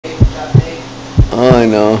I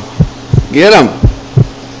know. Get him.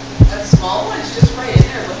 That small one's just right in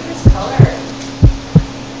there. Look at his color.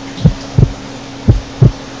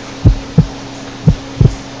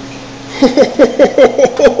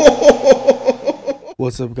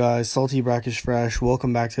 What's up guys, Salty Brackish Fresh,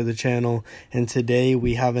 welcome back to the channel, and today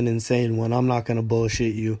we have an insane one. I'm not gonna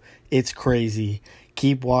bullshit you, it's crazy.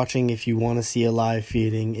 Keep watching if you want to see a live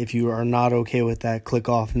feeding. If you are not okay with that, click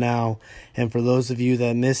off now. And for those of you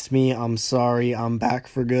that missed me, I'm sorry, I'm back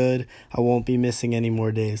for good. I won't be missing any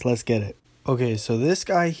more days. Let's get it. Okay, so this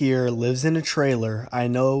guy here lives in a trailer. I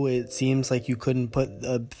know it seems like you couldn't put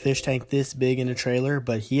a fish tank this big in a trailer,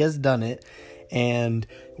 but he has done it. And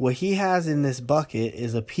what he has in this bucket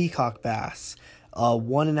is a peacock bass, a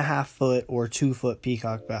 1.5 foot or 2 foot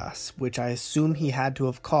peacock bass, which I assume he had to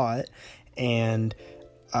have caught. And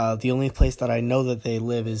the only place that I know that they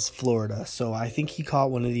live is Florida. So I think he caught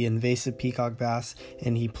one of the invasive peacock bass,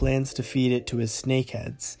 and he plans to feed it to his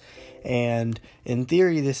snakeheads. And in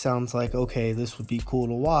theory, this sounds like, okay, this would be cool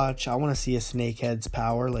to watch. I want to see a snakehead's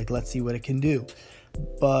power. Like, let's see what it can do.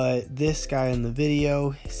 But this guy in the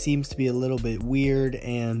video seems to be a little bit weird,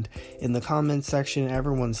 and in the comments section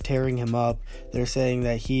everyone's tearing him up. They're saying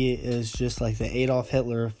that he is just like the Adolf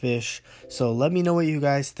Hitler of fish. So let me know what you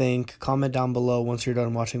guys think. Comment down below once you're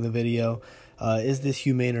done watching the video. Is this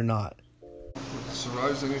humane or not?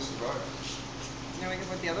 Survives and he survives. Now we can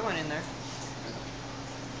put the other one in there.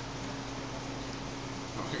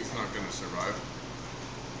 No, he's not gonna survive.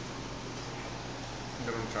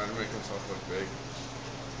 Look at him trying to make himself look big.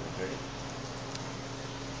 Okay.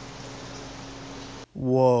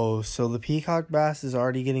 Whoa, so the peacock bass is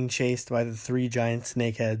already getting chased by the 3 giant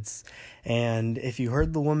snakeheads. And if you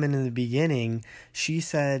heard the woman in the beginning, she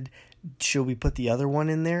said, should we put the other one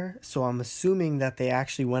in there? So I'm assuming that they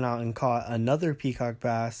actually went out and caught another peacock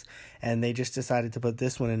bass, and they just decided to put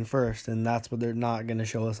this one in first, and that's what they're not going to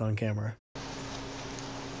show us on camera.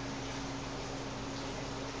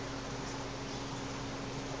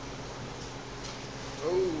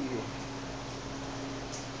 Oh.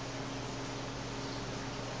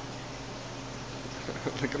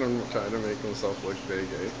 Look at him trying to make himself look big,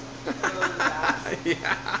 eh?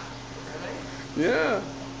 Yeah. Really? Yeah.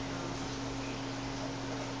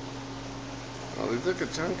 Oh, they took a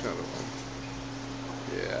chunk out of him.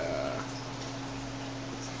 Yeah.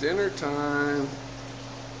 It's dinner time.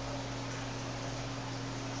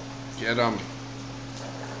 Get him.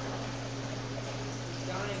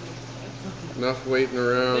 Enough waiting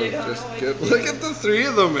around. Just get. Look at the 3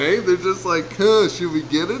 of them, eh? They're just like, huh, should we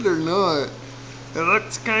get it or not? It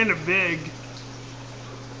looks kind of big. It's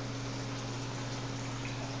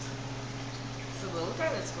the little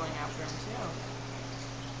guy that's going after him too.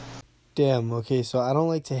 Damn, okay, so I don't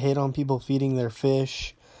like to hate on people feeding their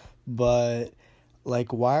fish, but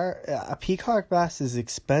like, a peacock bass is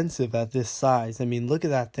expensive at this size. I mean, look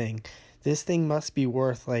at that thing. This thing must be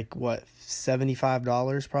worth like, what,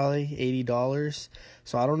 $75 probably, $80.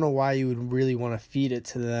 So I don't know why you would really want to feed it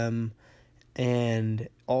to them. And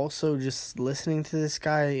also, just listening to this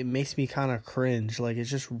guy, it makes me kind of cringe. Like, it's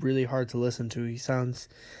just really hard to listen to. He sounds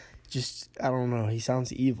just, I don't know, he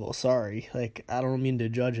sounds evil. Sorry, like, I don't mean to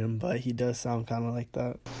judge him, but he does sound kind of like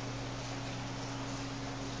that.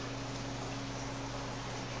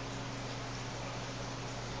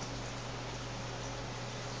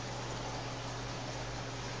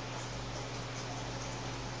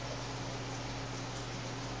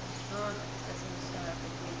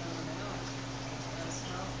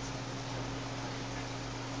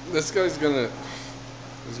 This guy's gonna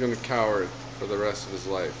cower for the rest of his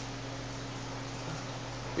life.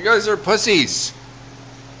 You guys are pussies.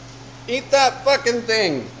 Eat that fucking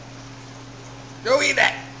thing. Go eat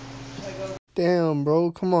it. Damn,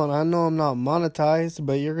 bro, come on. I know I'm not monetized,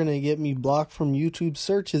 but you're gonna get me blocked from YouTube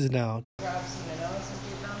searches now. Grab some minnows and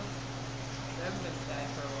feed them. They haven't been fed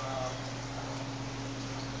for a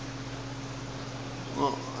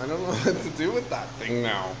while. Well, I don't know what to do with that thing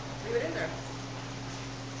now. Leave it in there.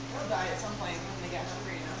 They'll die at some point when they get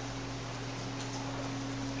hungry, you know?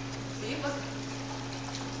 See, look.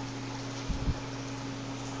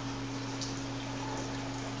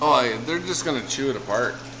 Oh, they're just gonna chew it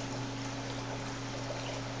apart.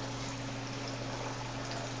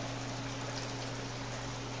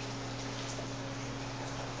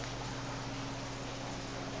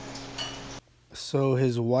 So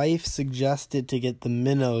his wife suggested to get the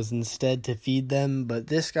minnows instead to feed them, but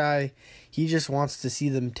this guy, he just wants to see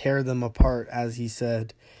them tear them apart, as he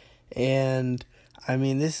said. And I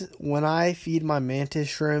mean, this, when I feed my mantis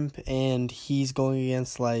shrimp and he's going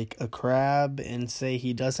against like a crab and say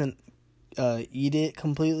he doesn't eat it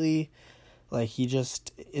completely, Like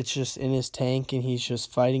it's just in his tank and he's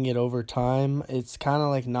just fighting it over time. It's kind of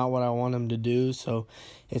like not what I want him to do. So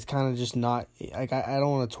it's kind of just not, like, I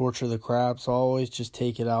don't want to torture the crab. So I'll always just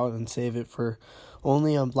take it out and save it for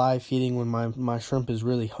only a live feeding when my shrimp is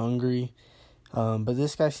really hungry. But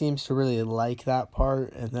this guy seems to really like that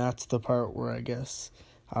part. And that's the part where I guess,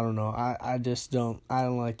 I don't know. I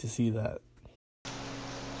don't like to see that.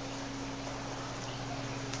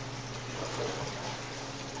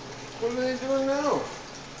 What are they doing now?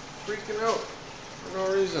 Freaking out for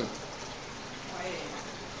no reason.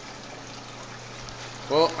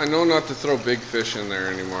 Well, I know not to throw big fish in there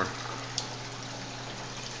anymore.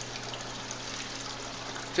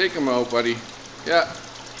 Take them out, buddy. Yeah.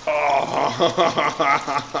 Oh.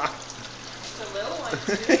 The little one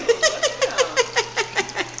too. Look at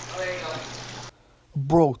him. Oh, there you go.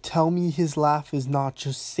 Bro, tell me his laugh is not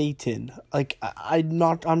just Satan. Like,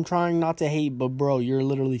 I'm trying not to hate, but bro, you're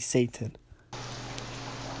literally Satan.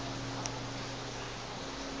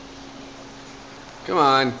 Come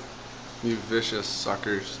on, you vicious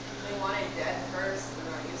suckers. They want it dead first. They're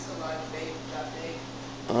not used to live bait that big.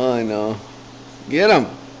 Oh, I know. Get him.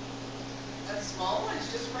 That small one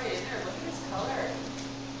is just right in there. Look at his color.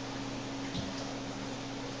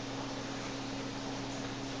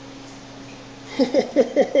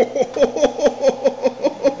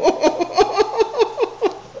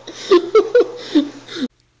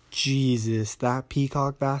 Jesus, that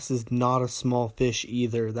peacock bass is not a small fish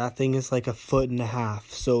either. That thing is like 1.5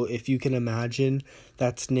 feet. So if you can imagine,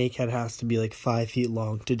 that snakehead has to be like 5 feet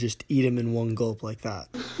long to just eat him in one gulp like that.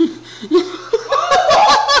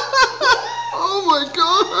 Oh my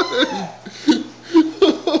god!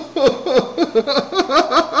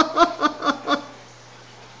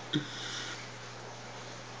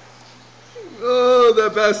 Oh,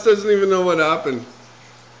 that bass doesn't even know what happened.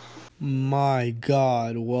 My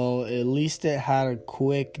god, well, at least it had a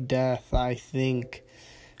quick death, I think.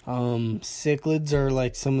 Cichlids are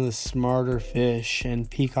like some of the smarter fish, and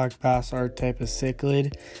peacock bass are a type of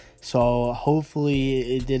cichlid, so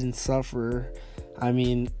hopefully it didn't suffer. I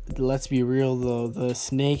mean, let's be real though, the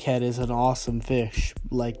snakehead is an awesome fish.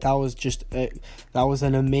 Like, that was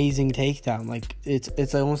an amazing takedown. Like,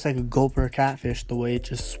 it's almost like a gulper catfish, the way it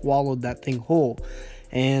just swallowed that thing whole.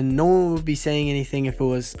 And no one would be saying anything if it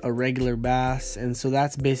was a regular bass. And so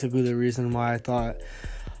that's basically the reason why I thought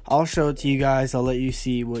I'll show it to you guys. I'll let you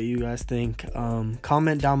see what you guys think.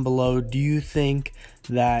 Comment down below. Do you think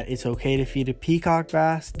that it's okay to feed a peacock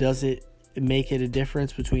bass? Does it make it a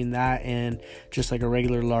difference between that and just like a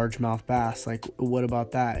regular largemouth bass? Like, what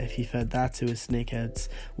about that? If he fed that to his snakeheads,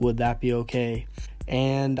 would that be okay?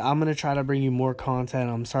 And I'm going to try to bring you more content.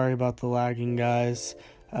 I'm sorry about the lagging, guys.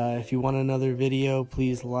 If you want another video,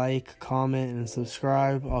 please like, comment, and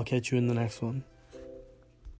subscribe. I'll catch you in the next one.